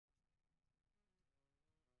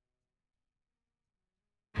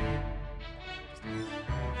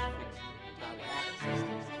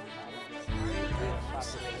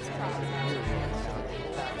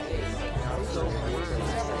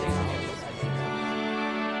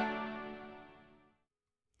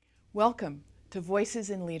Welcome to Voices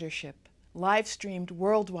in Leadership, live streamed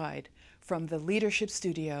worldwide from the Leadership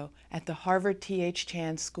Studio at the Harvard T.H.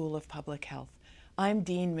 Chan School of Public Health. I'm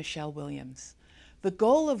Dean Michelle Williams. The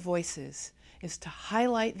goal of Voices is to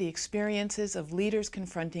highlight the experiences of leaders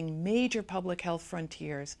confronting major public health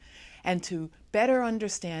frontiers and to better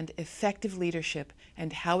understand effective leadership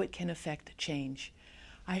and how it can affect change.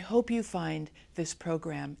 I hope you find this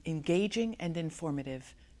program engaging and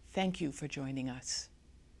informative. Thank you for joining us.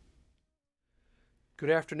 Good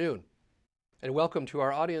afternoon, and welcome to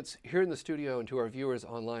our audience here in the studio and to our viewers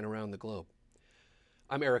online around the globe.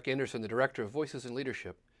 I'm Eric Anderson, the Director of Voices in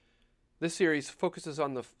Leadership. This series focuses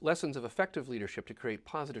on the lessons of effective leadership to create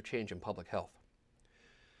positive change in public health.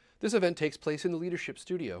 This event takes place in the Leadership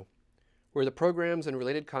Studio, where the programs and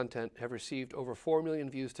related content have received over 4 million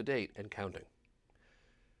views to date and counting.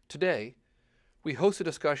 Today, we host a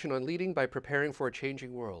discussion on leading by preparing for a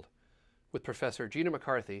changing world with Professor Gina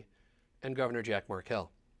McCarthy and Governor Jack Markell.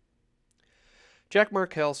 Jack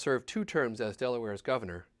Markell served 2 terms as Delaware's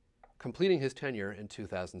governor, completing his tenure in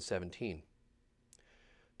 2017.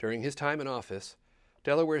 During his time in office,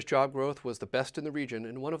 Delaware's job growth was the best in the region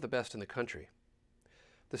and one of the best in the country.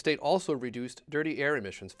 The state also reduced dirty air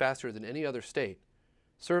emissions faster than any other state,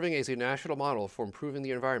 serving as a national model for improving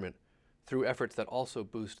the environment through efforts that also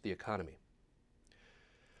boost the economy.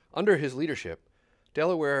 Under his leadership,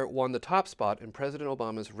 Delaware won the top spot in President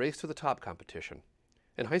Obama's Race to the Top competition,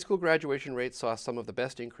 and high school graduation rates saw some of the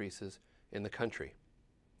best increases in the country.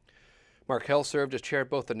 Markell served as chair of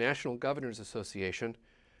both the National Governors Association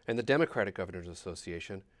and the Democratic Governors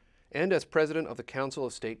Association, and as president of the Council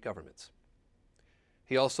of State Governments.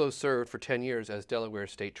 He also served for 10 years as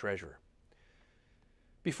Delaware's state treasurer.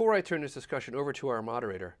 Before I turn this discussion over to our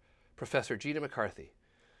moderator, Professor Gina McCarthy,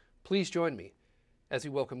 please join me as we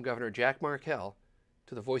welcome Governor Jack Markell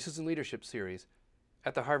to the Voices in Leadership series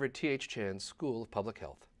at the Harvard T.H. Chan School of Public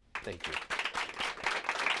Health. Thank you.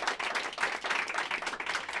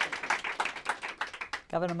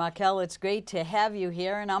 Governor Markell, it's great to have you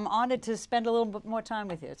here, and I'm honored to spend a little bit more time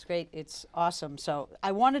with you. It's great. It's awesome. So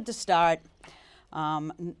I wanted to start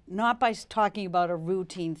not by talking about a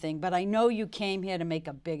routine thing, but I know you came here to make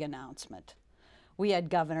a big announcement. We had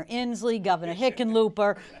Governor Inslee, Governor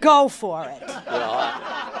Hickenlooper. Go for it. Well,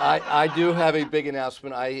 I do have a big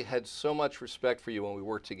announcement. I had so much respect for you when we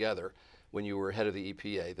worked together when you were head of the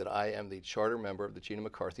EPA that I am the charter member of the Gina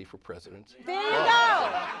McCarthy for President. There you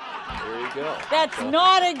go. There you go. That's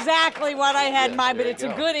not exactly what I had in mind, but it's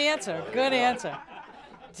a good answer. Good answer.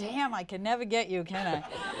 Damn, I can never get you, can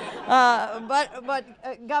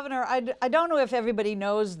I? Governor, I don't know if everybody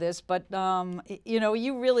knows this, but you know,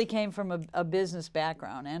 you really came from a business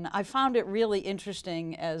background, and I found it really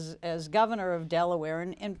interesting as Governor of Delaware,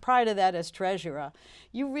 and prior to that as treasurer,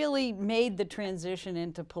 you really made the transition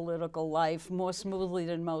into political life more smoothly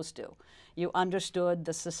than most do. You understood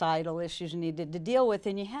the societal issues you needed to deal with,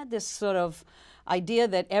 and you had this sort of idea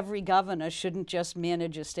that every governor shouldn't just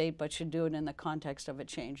manage a state, but should do it in the context of a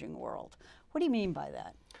changing world. What do you mean by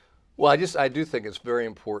that? Well, I do think it's very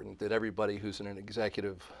important that everybody who's in an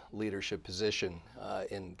executive leadership position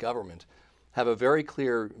in government have a very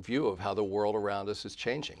clear view of how the world around us is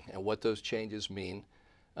changing and what those changes mean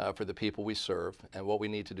for the people we serve and what we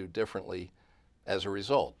need to do differently as a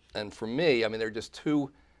result. And for me, I mean, there are just 2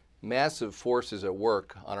 massive forces at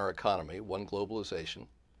work on our economy. One, globalization,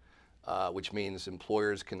 which means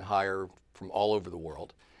employers can hire from all over the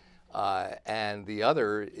world. And the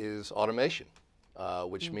other is automation,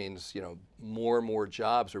 which means, you know, more and more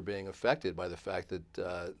jobs are being affected by the fact that,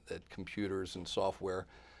 that computers and software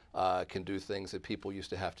can do things that people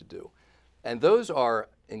used to have to do. And those are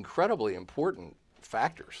incredibly important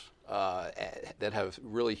factors that have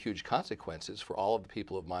really huge consequences for all of the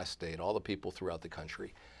people of my state, all the people throughout the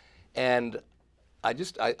country. And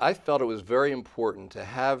I felt it was very important to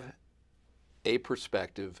have a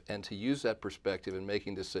perspective and to use that perspective in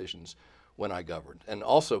making decisions when I governed. And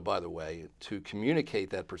also, by the way, to communicate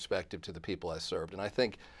that perspective to the people I served. And I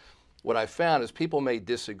think what I found is people may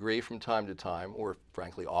disagree from time to time, or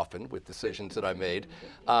frankly often, with decisions that I made.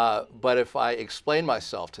 But if I explained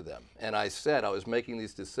myself to them and I said I was making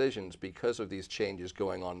these decisions because of these changes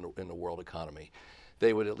going on in the world economy,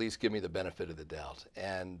 they would at least give me the benefit of the doubt.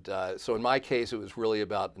 And so in my case, it was really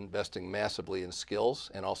about investing massively in skills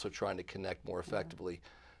and also trying to connect more effectively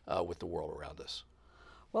with the world around us.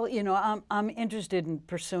 Well, you know, I'm interested in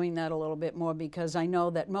pursuing that a little bit more because I know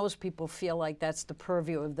that most people feel like that's the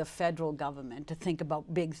purview of the federal government to think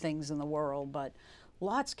about big things in the world, but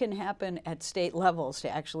lots can happen at state levels to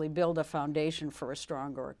actually build a foundation for a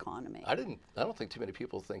stronger economy. I don't think too many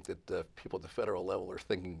people think that people at the federal level are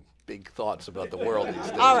thinking big thoughts about the world these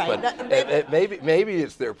days. All right. But maybe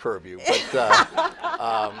it's their purview.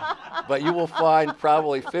 But you will find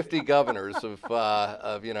probably 50 governors of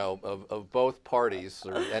both parties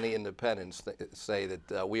or any independents say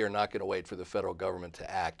that we are not going to wait for the federal government to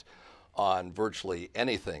act on virtually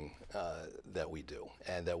anything that we do,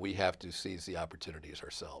 and that we have to seize the opportunities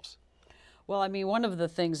ourselves. Well, I mean, one of the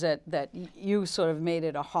things that you sort of made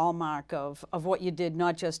it a hallmark of what you did,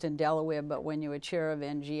 not just in Delaware, but when you were chair of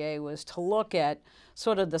NGA, was to look at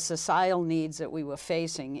sort of the societal needs that we were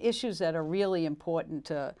facing, issues that are really important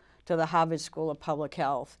to the Harvard School of Public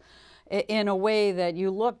Health, in a way that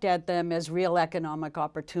you looked at them as real economic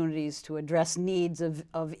opportunities to address needs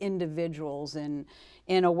of individuals in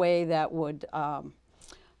a way that would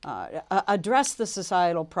address the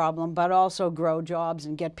societal problem, but also grow jobs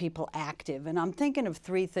and get people active. And I'm thinking of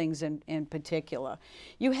three things in particular.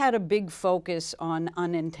 You had a big focus on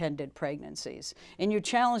unintended pregnancies, and you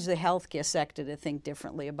challenged the healthcare sector to think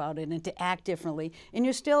differently about it and to act differently, and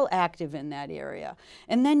you're still active in that area.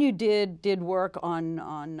 And then you did work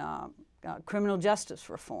on criminal justice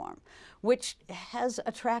reform, which has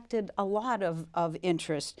attracted a lot of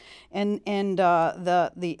interest. And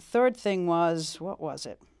the third thing was, what was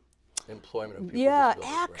it? Employment of people Yeah, with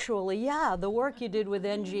disabilities, actually, yeah, the work you did with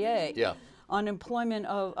NGA on employment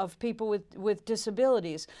of people with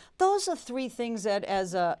disabilities. Those are three things that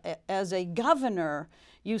as a governor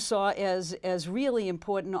you saw as really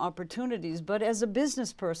important opportunities, but as a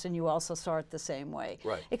business person you also saw it the same way.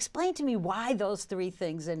 Right. Explain to me why those three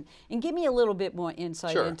things, and give me a little bit more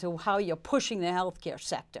insight into how you're pushing the healthcare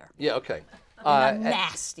sector. Yeah, okay. In a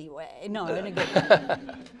nasty way. No, in a good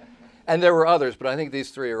way. And there were others, but I think these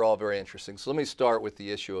three are all very interesting. So let me start with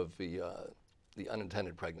the issue of the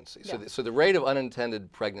unintended pregnancy. Yeah. So the rate of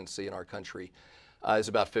unintended pregnancy in our country is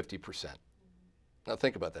about 50%. Now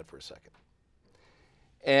think about that for a second.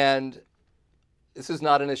 And this is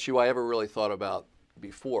not an issue I ever really thought about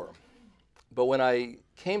before. But when I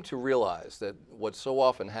came to realize that what so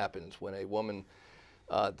often happens when a woman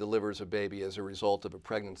delivers a baby as a result of a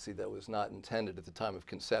pregnancy that was not intended at the time of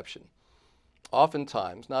conception,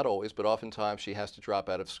 oftentimes, not always, but oftentimes she has to drop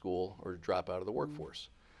out of school or drop out of the workforce.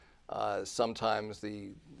 Sometimes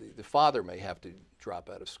the father may have to drop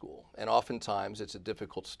out of school, and oftentimes it's a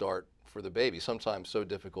difficult start for the baby. Sometimes so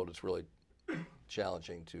difficult it's really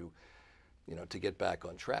challenging to get back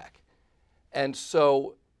on track. And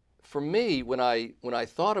so, for me, when I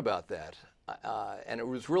thought about that, and it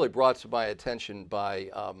was really brought to my attention by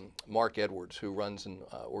Mark Edwards, who runs an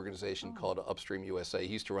organization called Upstream USA.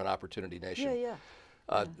 He used to run Opportunity Nation.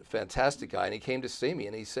 Fantastic guy, and he came to see me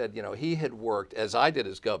and he said, he had worked, as I did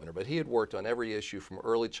as governor, but he had worked on every issue from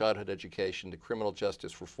early childhood education to criminal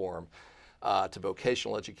justice reform to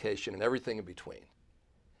vocational education and everything in between.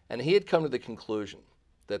 And he had come to the conclusion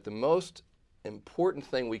that the most important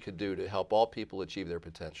thing we could do to help all people achieve their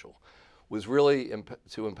potential was really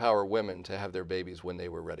to empower women to have their babies when they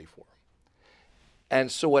were ready for them.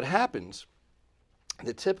 And so what happens,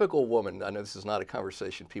 the typical woman, I know this is not a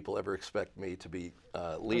conversation people ever expect me to be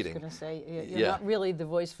leading. I was going to say, you're not really the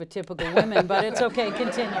voice for typical women, but it's okay,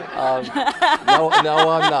 continue. No,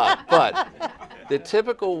 I'm not. But the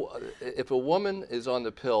typical, if a woman is on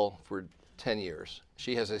the pill for 10 years,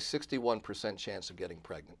 she has a 61% chance of getting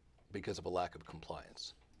pregnant because of a lack of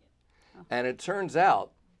compliance. And it turns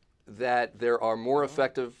out that there are more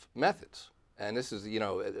effective methods. And this is,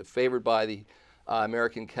 favored by the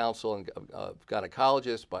American Council of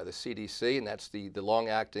Gynecologists, by the CDC, and that's the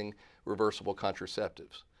long-acting reversible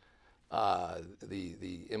contraceptives,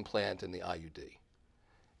 the implant and the IUD.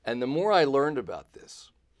 And the more I learned about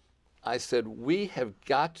this, I said, we have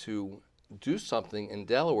got to do something in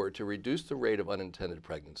Delaware to reduce the rate of unintended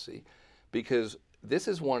pregnancy, because this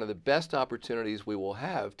is one of the best opportunities we will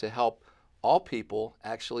have to help all people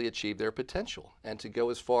actually achieve their potential and to go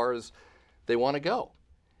as far as they want to go.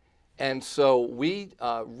 And so we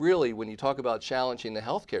really, when you talk about challenging the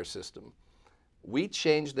healthcare system, we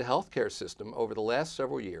changed the healthcare system over the last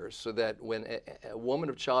several years so that when a woman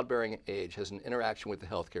of childbearing age has an interaction with the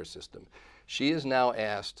healthcare system, she is now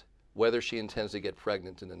asked whether she intends to get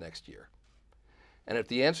pregnant in the next year. And if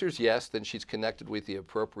the answer is yes, then she's connected with the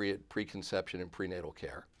appropriate preconception and prenatal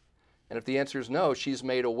care. And if the answer is no, she's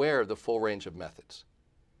made aware of the full range of methods.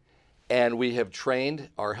 And we have trained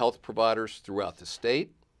our health providers throughout the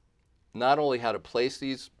state, not only how to place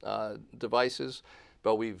these devices,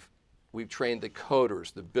 but we've trained the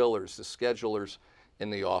coders, the billers, the schedulers in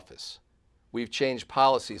the office. We've changed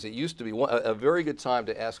policies. It used to be a very good time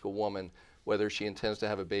to ask a woman whether she intends to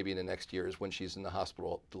have a baby in the next year is when she's in the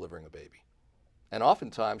hospital delivering a baby. And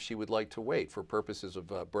oftentimes she would like to wait for purposes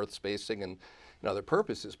of birth spacing and other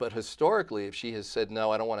purposes. But historically, if she has said,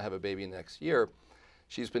 no, I don't want to have a baby next year,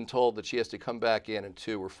 she's been told that she has to come back in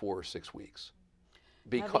 2 or 4 or 6 weeks.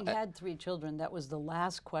 Having had 3 children, that was the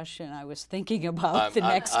last question I was thinking about the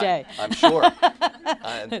next day. I'm sure.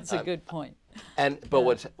 That's a good point.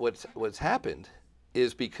 But what's happened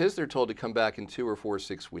is because they're told to come back in 2 or 4 or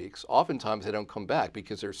 6 weeks, oftentimes they don't come back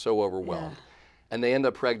because they're so overwhelmed. Yeah. And they end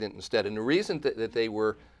up pregnant instead. And the reason that they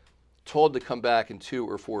were told to come back in 2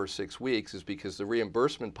 or 4 or 6 weeks is because the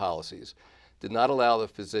reimbursement policies did not allow the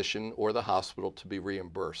physician or the hospital to be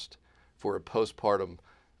reimbursed for a postpartum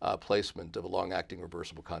placement of a long-acting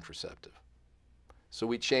reversible contraceptive. So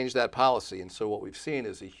we changed that policy, and so what we've seen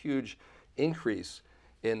is a huge increase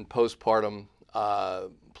in postpartum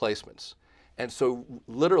placements. And so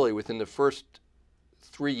literally within the first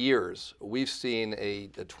 3 years, we've seen a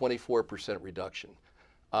 24% reduction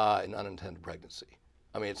in unintended pregnancy.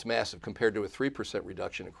 I mean, it's massive compared to a 3%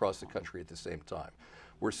 reduction across the country at the same time.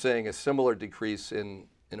 We're seeing a similar decrease in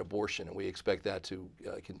abortion, and we expect that to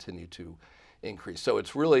continue to increase. So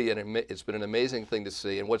it's really it's been an amazing thing to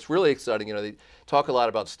see. And what's really exciting, they talk a lot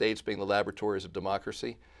about states being the laboratories of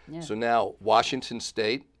democracy. Yeah. So now Washington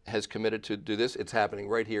State has committed to do this. It's happening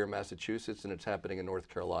right here in Massachusetts, and it's happening in North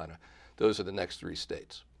Carolina. Those are the next 3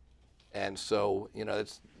 states. And so,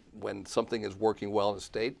 it's when something is working well in a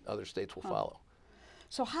state, other states will follow.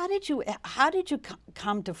 So how did you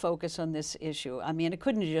come to focus on this issue? I mean, it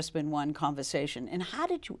couldn't have just been one conversation. And how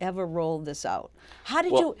did you ever roll this out? How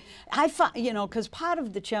did because part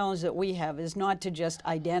of the challenge that we have is not to just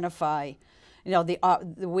identify, where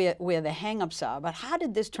the hang-ups are, but how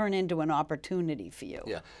did this turn into an opportunity for you?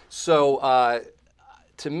 Yeah. So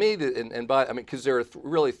to me, because there are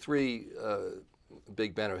really 3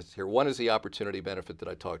 big benefits here. One is the opportunity benefit that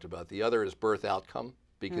I talked about. The other is birth outcome,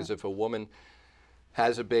 because if a woman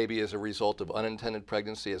has a baby as a result of unintended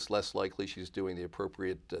pregnancy, it's less likely she's doing the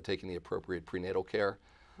appropriate, taking the appropriate prenatal care.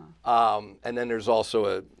 And then there's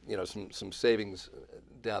also some savings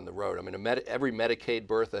down the road. I mean, every Medicaid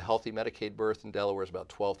birth, a healthy Medicaid birth in Delaware is about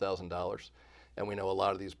 $12,000, and we know a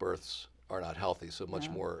lot of these births are not healthy, so much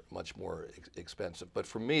more expensive. But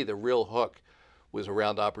for me, the real hook was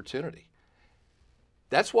around opportunity.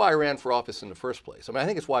 That's why I ran for office in the first place. I mean, I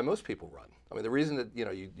think it's why most people run. I mean, the reason that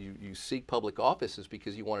you seek public office is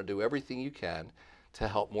because you want to do everything you can to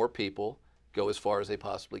help more people go as far as they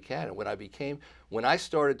possibly can. And when I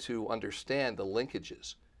started to understand the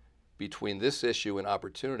linkages between this issue and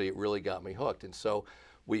opportunity, it really got me hooked. And so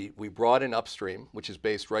we brought in Upstream, which is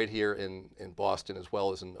based right here in Boston as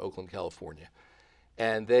well as in Oakland, California.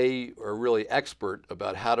 And they are really expert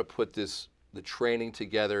about how to put the training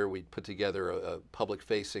together. We put together a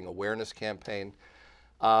public-facing awareness campaign.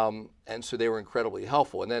 And so they were incredibly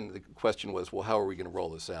helpful. And then the question was, well, how are we going to roll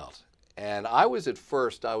this out? And I was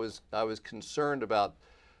concerned about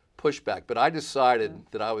pushback, but I decided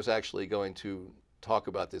that I was actually going to talk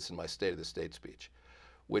about this in my State of the State speech,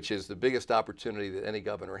 which is the biggest opportunity that any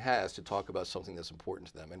governor has to talk about something that's important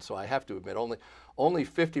to them. And so I have to admit, only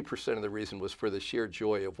 50% of the reason was for the sheer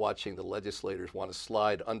joy of watching the legislators want to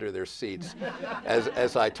slide under their seats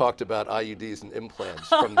as I talked about IUDs and implants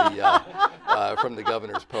from the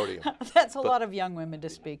governor's podium. That's a lot of young women to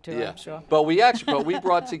speak to, I'm sure. But we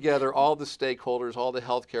brought together all the stakeholders, all the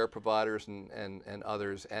healthcare providers and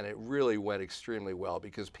others, and it really went extremely well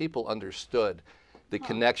because people understood the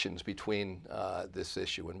connections between this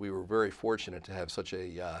issue, and we were very fortunate to have such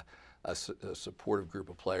a supportive group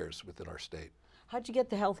of players within our state. How'd you get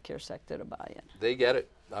the healthcare sector to buy it? They get it.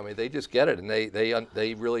 I mean, they just get it, and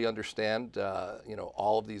they really understand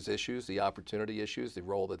all of these issues, the opportunity issues, the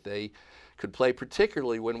role that they could play,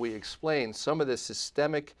 particularly when we explain some of the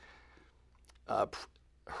systemic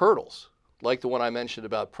hurdles, like the one I mentioned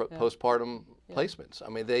about postpartum placements. I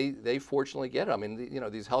mean, they fortunately get it. I mean,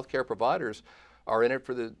 these healthcare providers are in it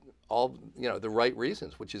for the right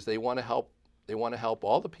reasons, which is they want to help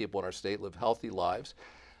all the people in our state live healthy lives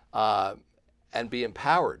and be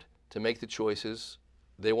empowered to make the choices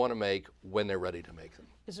they want to make when they're ready to make them.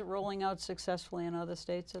 Is it rolling out successfully in other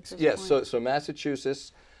states at this point? Yes, so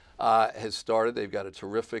Massachusetts has started. They've got a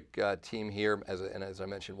terrific team here, and as I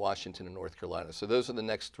mentioned, Washington and North Carolina. So those are the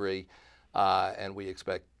next 3, and we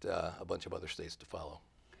expect a bunch of other states to follow.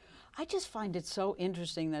 I just find it so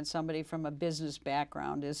interesting that somebody from a business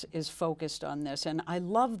background is focused on this. And I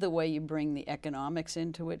love the way you bring the economics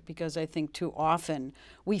into it, because I think too often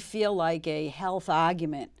we feel like a health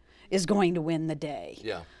argument is going to win the day.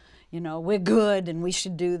 Yeah. We're good and we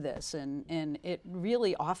should do this. And it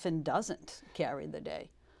really often doesn't carry the day.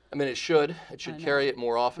 I mean, it should carry it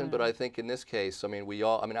more often, I but know. I think in this case, I mean,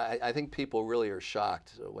 I think people really are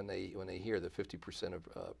shocked when they hear that 50%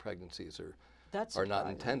 of pregnancies That's are not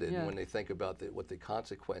surprising, intended, yeah. and when they think about what the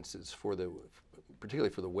consequences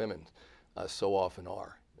particularly for the women, so often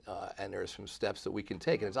are. And there are some steps that we can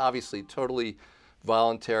take, and it's obviously totally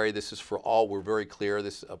voluntary. This is for all. We're very clear.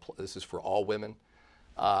 This is for all women,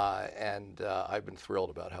 and I've been thrilled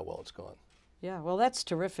about how well it's gone. Yeah, well, that's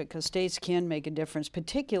terrific because states can make a difference,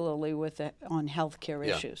 particularly on healthcare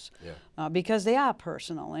Yeah, issues, yeah. because they are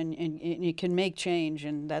personal and you can make change,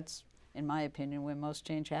 and that's, in my opinion, where most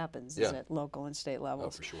change happens is Yeah. at local and state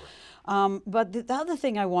levels. Oh, for sure. But the other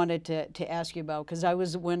thing I wanted to ask you about,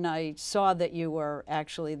 because when I saw that you were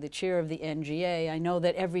actually the chair of the NGA, I know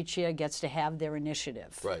that every chair gets to have their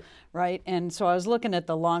initiative. Right. Right? And so I was looking at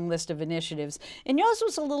the long list of initiatives, and yours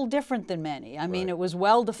was a little different than many. I mean, Right. it was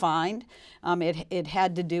well defined. It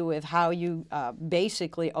had to do with how you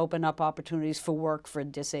basically open up opportunities for work for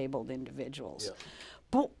disabled individuals.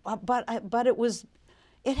 Yeah. But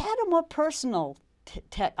it had a more personal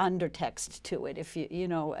undertext to it. If you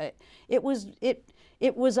know, it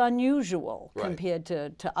was unusual Right. compared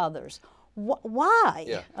to others. Why?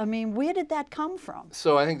 Yeah. I mean, where did that come from?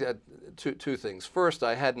 So I think that two things. First,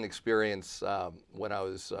 I had an experience when I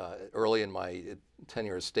was early in my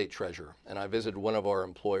tenure as state treasurer, and I visited one of our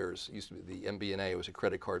employers. It used to be the MBNA. It was a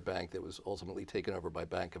credit card bank that was ultimately taken over by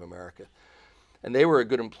Bank of America. And they were a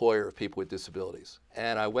good employer of people with disabilities.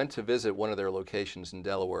 And I went to visit one of their locations in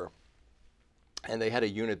Delaware, and they had a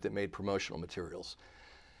unit that made promotional materials.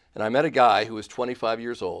 And I met a guy who was 25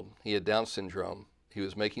 years old. He had Down syndrome. He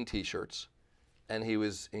was making T-shirts, and he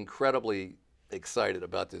was incredibly excited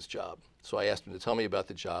about this job. So I asked him to tell me about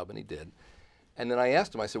the job, and he did. And then I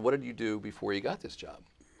asked him, I said, what did you do before you got this job?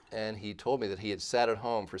 And he told me that he had sat at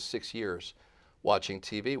home for 6 years watching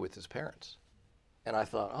TV with his parents. And I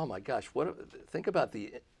thought, oh my gosh, think about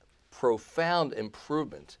the profound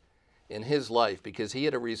improvement in his life, because he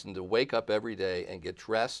had a reason to wake up every day and get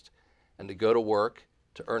dressed and to go to work,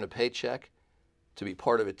 to earn a paycheck, to be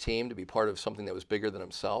part of a team, to be part of something that was bigger than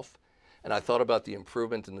himself. And I thought about the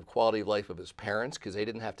improvement in the quality of life of his parents, because they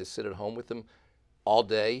didn't have to sit at home with him all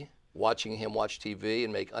day watching him watch TV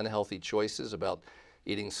and make unhealthy choices about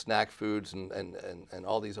eating snack foods and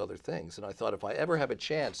all these other things. And I thought, if I ever have a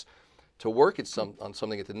chance to work on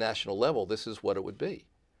something at the national level, this is what it would be.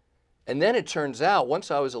 And then it turns out,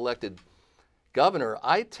 once I was elected governor,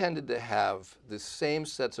 I tended to have the same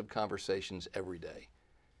sets of conversations every day.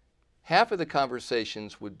 Half of the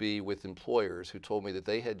conversations would be with employers who told me that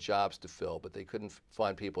they had jobs to fill, but they couldn't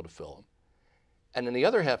find people to fill them. And then the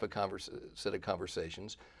other half of set of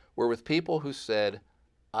conversations were with people who said,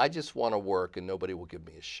 I just want to work and nobody will give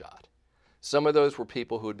me a shot. Some of those were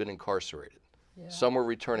people who had been incarcerated. Yeah. Some were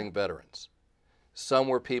returning veterans. Some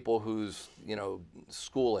were people whose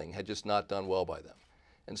schooling had just not done well by them.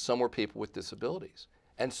 And some were people with disabilities.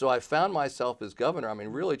 And so I found myself as governor, I mean,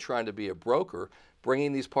 really trying to be a broker,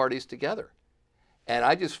 bringing these parties together. And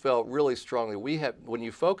I just felt really strongly, when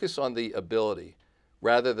you focus on the ability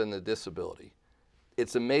rather than the disability,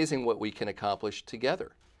 it's amazing what we can accomplish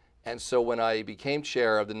together. And so when I became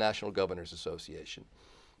chair of the National Governors Association,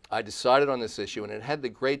 I decided on this issue, and it had the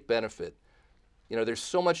great benefit. There's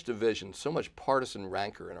so much division, so much partisan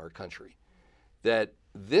rancor in our country, that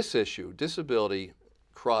this issue, disability,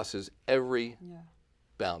 crosses every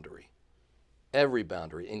boundary,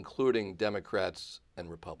 including Democrats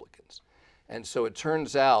and Republicans. And so it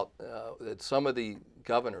turns out that some of the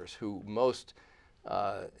governors who most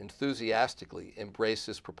enthusiastically embraced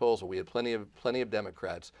this proposal, we had plenty of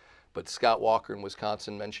Democrats, but Scott Walker in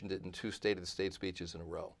Wisconsin mentioned it in 2 State of the State speeches in a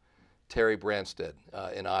row. Terry Branstad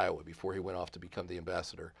in Iowa before he went off to become the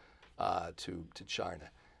ambassador to China,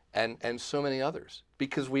 and so many others.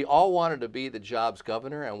 Because we all wanted to be the jobs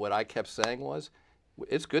governor, and what I kept saying was,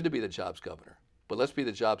 it's good to be the jobs governor, but let's be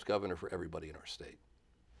the jobs governor for everybody in our state.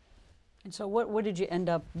 And so what did you end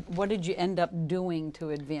up doing to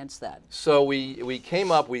advance that? So we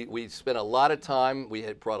came up, we spent a lot of time, we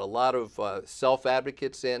had brought a lot of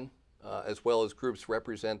self-advocates in, as well as groups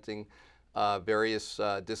representing various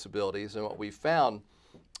disabilities, and what we found,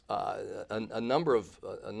 a number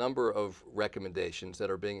of recommendations that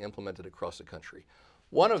are being implemented across the country.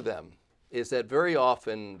 One of them is that very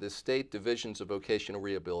often the state divisions of vocational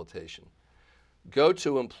rehabilitation go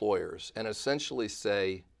to employers and essentially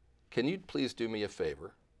say, can you please do me a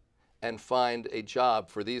favor and find a job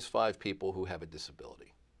for these 5 people who have a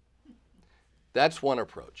disability? That's one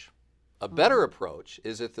approach. A better approach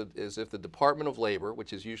is if the Department of Labor,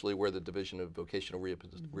 which is usually where the Division of Vocational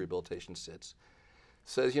Rehabilitation sits,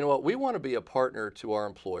 says, you know what, we want to be a partner to our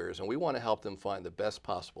employers and we want to help them find the best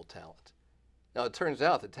possible talent. Now, it turns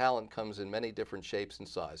out that talent comes in many different shapes and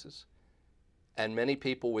sizes, and many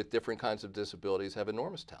people with different kinds of disabilities have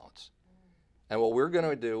enormous talents. And what we're going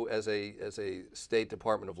to do as a State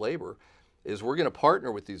Department of Labor is we're going to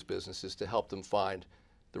partner with these businesses to help them find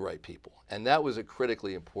the right people. And that was a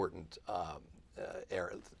critically important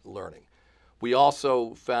learning. We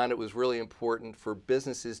also found it was really important for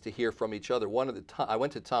businesses to hear from each other. I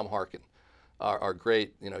went to Tom Harkin, our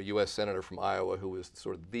great U.S. Senator from Iowa, who was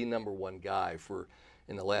sort of the #1 guy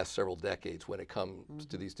in the last several decades when it comes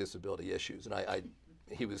to these disability issues. And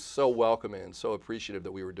he was so welcoming and so appreciative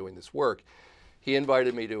that we were doing this work. He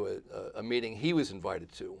invited me to a meeting he was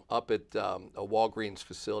invited to up at a Walgreens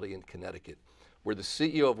facility in Connecticut, where the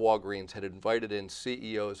CEO of Walgreens had invited in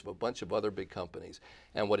CEOs of a bunch of other big companies.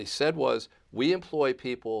 And what he said was, we employ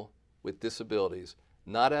people with disabilities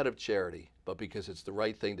not out of charity, but because it's the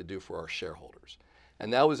right thing to do for our shareholders.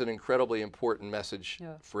 And that was an incredibly important message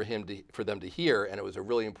for them to hear, and it was a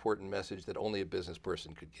really important message that only a business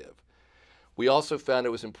person could give. We also found it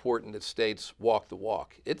was important that states walk the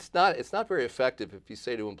walk. It's not very effective if you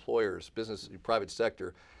say to employers, business, private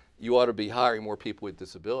sector, you ought to be hiring more people with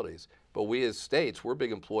disabilities. But we as states, we're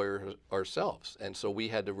big employers ourselves, and so we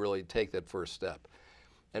had to really take that first step.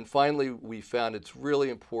 And finally, we found it's really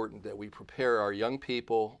important that we prepare our young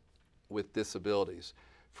people with disabilities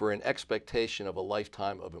for an expectation of a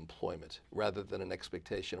lifetime of employment rather than an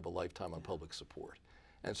expectation of a lifetime on public support.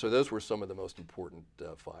 And so those were some of the most important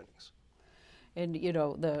findings. And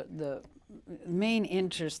the main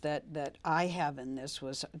interest that I have in this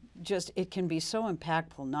was just it can be so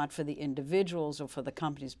impactful, not for the individuals or for the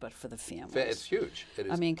companies, but for the families. It's huge. It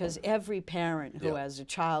is. I mean, because every parent who has a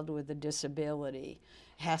child with a disability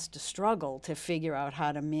has to struggle to figure out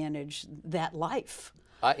how to manage that life.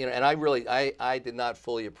 I did not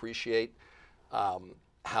fully appreciate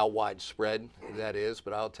how widespread that is,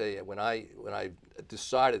 but I'll tell you, when I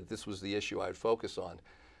decided this was the issue I'd focus on,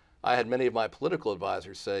 I had many of my political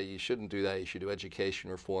advisors say, you shouldn't do that, you should do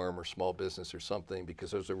education reform or small business or something,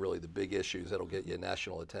 because those are really the big issues that'll get you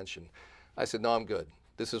national attention. I said, no, I'm good.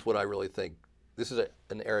 This is what I really think. This is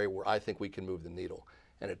an area where I think we can move the needle.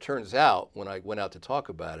 And it turns out, when I went out to talk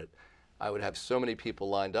about it, I would have so many people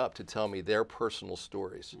lined up to tell me their personal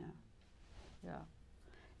stories. Yeah.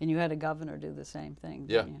 And you had a governor do the same thing.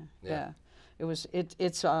 Yeah. Didn't you? Yeah.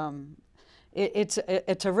 It's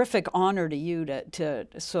a terrific honor to you to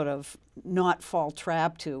sort of not fall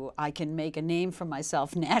trap to, I can make a name for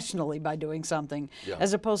myself nationally by doing something,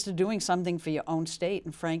 as opposed to doing something for your own state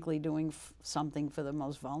and frankly doing something for the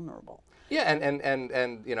most vulnerable. Yeah,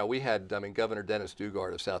 and we had, Governor Dennis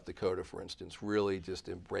Dugard of South Dakota, for instance, really just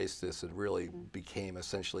embraced this and really became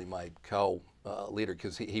essentially my co-leader,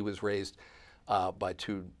 because he was raised by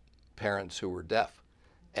two parents who were deaf.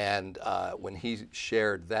 And when he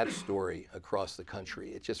shared that story across the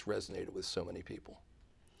country, it just resonated with so many people.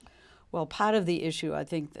 Well, part of the issue, I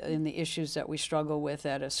think, in the issues that we struggle with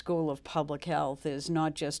at a School of Public Health is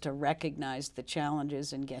not just to recognize the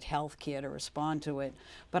challenges and get health care to respond to it,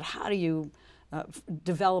 but how do you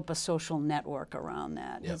develop a social network around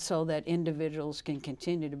that so that individuals can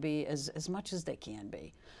continue to be as much as they can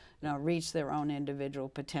be, reach their own individual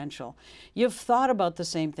potential. You've thought about the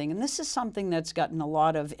same thing, and this is something that's gotten a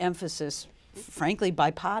lot of emphasis, frankly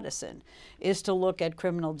bipartisan, is to look at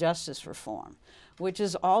criminal justice reform, which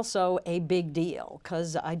is also a big deal,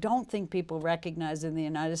 because I don't think people recognize in the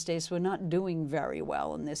United States we're not doing very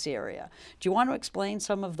well in this area. Do you want to explain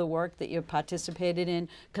some of the work that you participated in?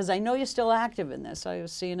 Because I know you're still active in this. I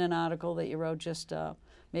was seeing an article that you wrote just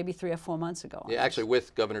maybe 3 or 4 months ago. Yeah, actually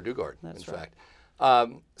with Governor Dugard, in fact.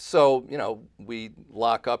 So, we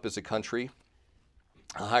lock up as a country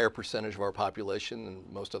a higher percentage of our population than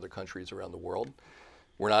most other countries around the world.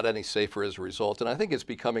 We're not any safer as a result, and I think it's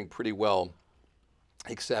becoming pretty well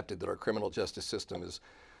accepted that our criminal justice system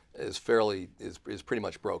is pretty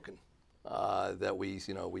much broken. That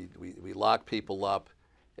we lock people up,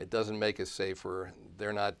 it doesn't make us safer,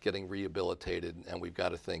 they're not getting rehabilitated, and we've got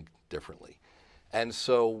to think differently. And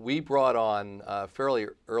so we brought on, fairly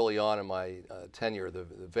early on in my tenure, the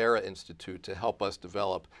Vera Institute to help us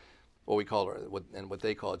develop what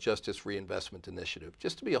they call a Justice Reinvestment Initiative,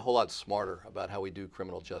 just to be a whole lot smarter about how we do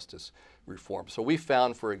criminal justice reform. So we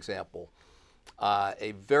found, for example,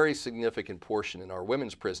 a very significant portion in our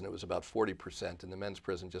women's prison, it was about 40%, in the men's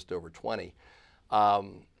prison just over 20%,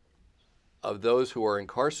 of those who are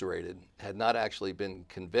incarcerated had not actually been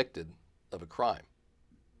convicted of a crime.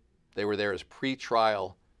 They were there as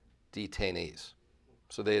pre-trial detainees.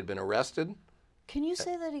 So they had been arrested Can you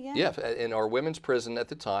say that again? Yeah, in our women's prison at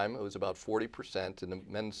the time, it was about 40%. In the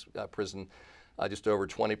men's prison, just over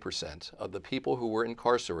 20% of the people who were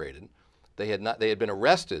incarcerated. They had been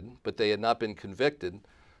arrested, but they had not been convicted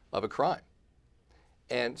of a crime.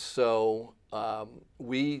 And so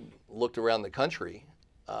we looked around the country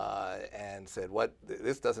and said,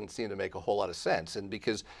 this doesn't seem to make a whole lot of sense. And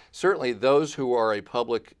because certainly those who are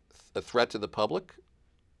a threat to the public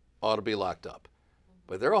ought to be locked up.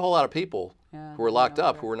 But there are a whole lot of people who were locked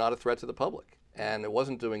up who were not a threat to the public. And it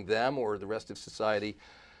wasn't doing them or the rest of society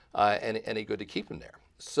any good to keep them there.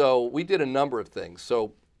 So we did a number of things.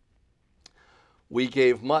 So we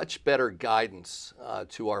gave much better guidance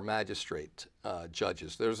to our magistrate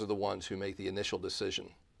judges. Those are the ones who make the initial decision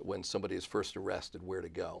when somebody is first arrested where to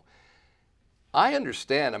go. I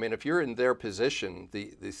understand. I mean, if you're in their position,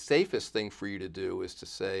 the safest thing for you to do is to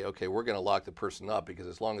say, okay, we're going to lock the person up because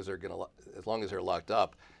as long as they're locked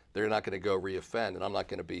up, they're not going to go reoffend, and I'm not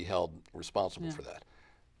going to be held responsible for that.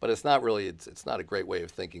 But it's not really. It's not a great way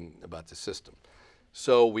of thinking about the system.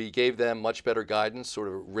 So we gave them much better guidance, sort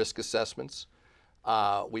of risk assessments.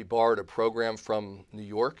 We borrowed a program from New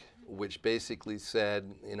York, which basically said,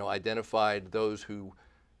 identified those who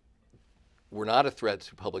were not a threat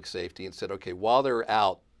to public safety and said, okay, while they're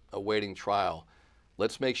out awaiting trial,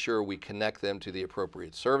 let's make sure we connect them to the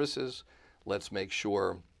appropriate services. Let's make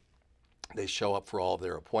sure they show up for all of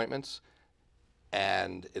their appointments.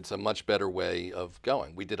 And it's a much better way of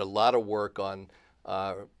going. We did a lot of work on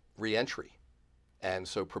reentry. And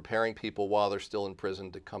so preparing people while they're still in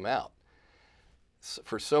prison to come out.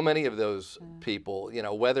 For so many of those people,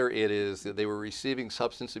 whether it is that they were receiving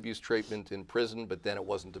substance abuse treatment in prison, but then it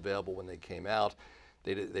wasn't available when they came out,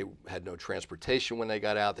 they had no transportation when they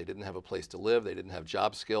got out, they didn't have a place to live, they didn't have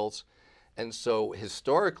job skills. And so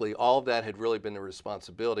historically, all of that had really been the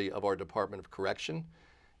responsibility of our Department of Correction,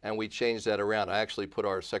 and we changed that around. I actually put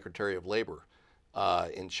our Secretary of Labor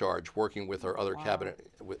in charge, working with our other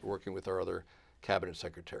cabinet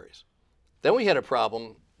secretaries. Then we had a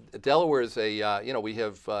problem. Delaware is we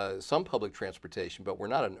have some public transportation, but we're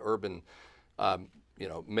not an urban,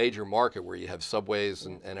 major market where you have subways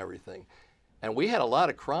and everything. And we had a lot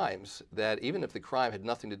of crimes that even if the crime had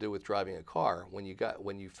nothing to do with driving a car, when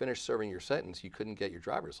you finished serving your sentence, you couldn't get your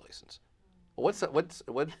driver's license. Well,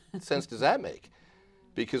 what sense does that make?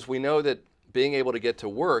 Because we know that being able to get to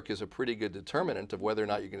work is a pretty good determinant of whether or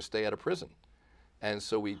not you're going to stay out of prison. And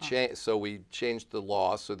so we changed the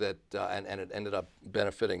law so that, and it ended up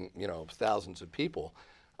benefiting thousands of people.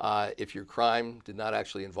 If your crime did not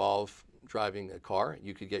actually involve driving a car,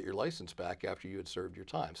 you could get your license back after you had served your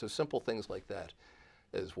time. So simple things like that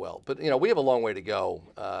as well. But we have a long way to go.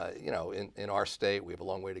 In our state, we have a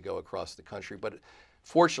long way to go across the country. But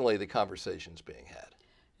fortunately, the conversation's being had.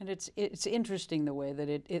 And it's interesting the way that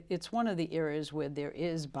it's one of the areas where there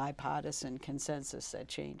is bipartisan consensus that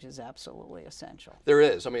change is absolutely essential. There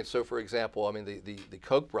is. I mean, so for example, the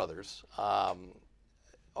Koch brothers are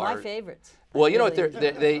my favorites. Well,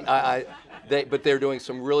 but they're doing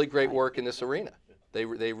some really great work in this arena.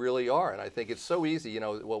 They really are, and I think it's so easy.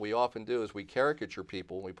 What we often do is we caricature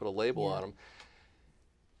people and we put a label on them.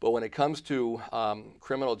 But when it comes to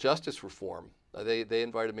criminal justice reform, they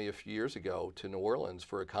invited me a few years ago to New Orleans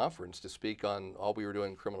for a conference to speak on all we were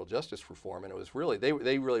doing in criminal justice reform, and it was really they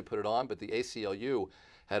really put it on. But the ACLU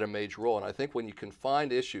had a major role, and I think when you can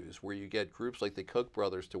find issues where you get groups like the Koch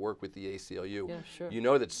brothers to work with the ACLU, you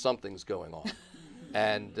know that something's going on,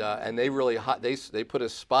 and they really they put a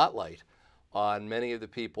spotlight on many of the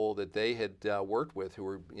people that they had worked with who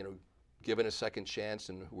were given a second chance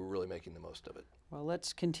and who were really making the most of it. Well,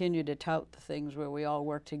 let's continue to tout the things where we all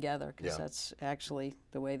work together, because that's actually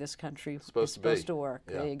the way this country is supposed to work.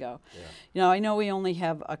 There you go. I know we only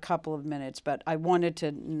have a couple of minutes, but I wanted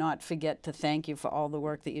to not forget to thank you for all the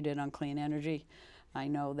work that you did on clean energy. I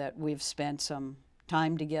know that we've spent some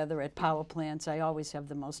time together at power plants. I always have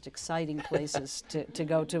the most exciting places to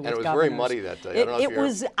go to with governors. And it was very muddy that day.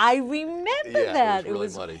 I remember that. It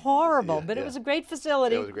was muddy. Horrible, but it was a great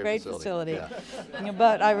facility. It was a great facility.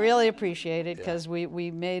 But I really appreciate it because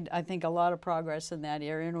we made, I think, a lot of progress in that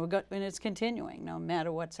area, and it's continuing no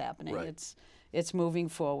matter what's happening. It's moving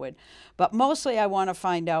forward. But mostly I want to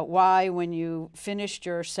find out why, when you finished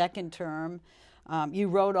your second term, you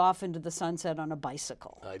rode off into the sunset on a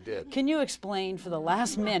bicycle. I did. Can you explain for the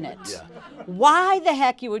last minute why the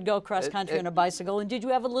heck you would go cross-country on a bicycle, and did you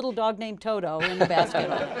have a little dog named Toto in the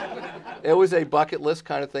basket? It was a bucket list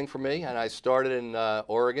kind of thing for me, and I started in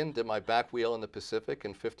Oregon, did my back wheel in the Pacific,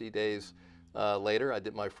 and 50 days later, I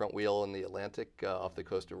did my front wheel in the Atlantic off the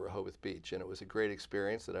coast of Rehoboth Beach, and it was a great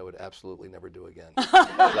experience that I would absolutely never do again.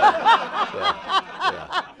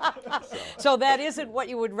 So that isn't what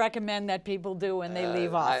you would recommend that people do when they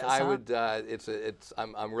leave office, I huh? would.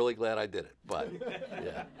 I'm really glad I did it, but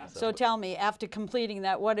yeah. So tell me, after completing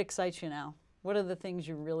that, what excites you now? What are the things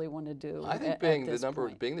you really want to do? I think being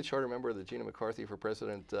the charter member of the Gina McCarthy for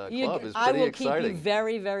President Club is pretty I will exciting. keep you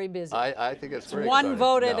very, very busy. I think it's very one exciting.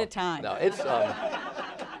 vote at a time. No,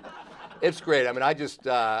 it's great. I mean,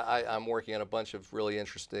 I'm working on a bunch of really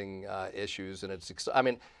interesting issues, and I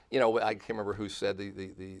mean, you know, I can't remember who said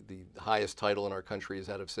the highest title in our country is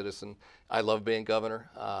that of citizen. I love being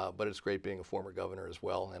governor, but it's great being a former governor as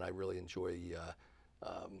well, and I really enjoy, you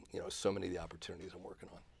know, so many of the opportunities I'm working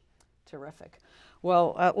on. Terrific.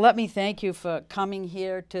 Well, let me thank you for coming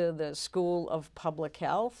here to the School of Public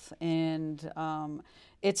Health, and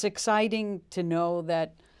it's exciting to know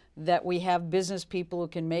that we have business people who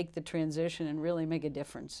can make the transition and really make a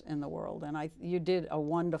difference in the world. And you did a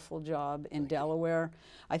wonderful job in Delaware.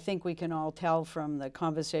 I think we can all tell from the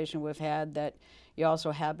conversation we've had that you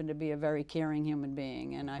also happen to be a very caring human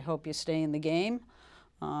being, and I hope you stay in the game.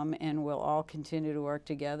 And we'll all continue to work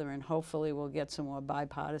together, and hopefully we'll get some more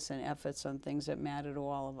bipartisan efforts on things that matter to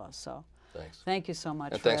all of us. So thanks. Thank you so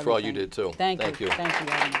much. And thanks for all you did too. Thank you. Thank you. Thank you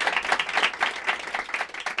very much.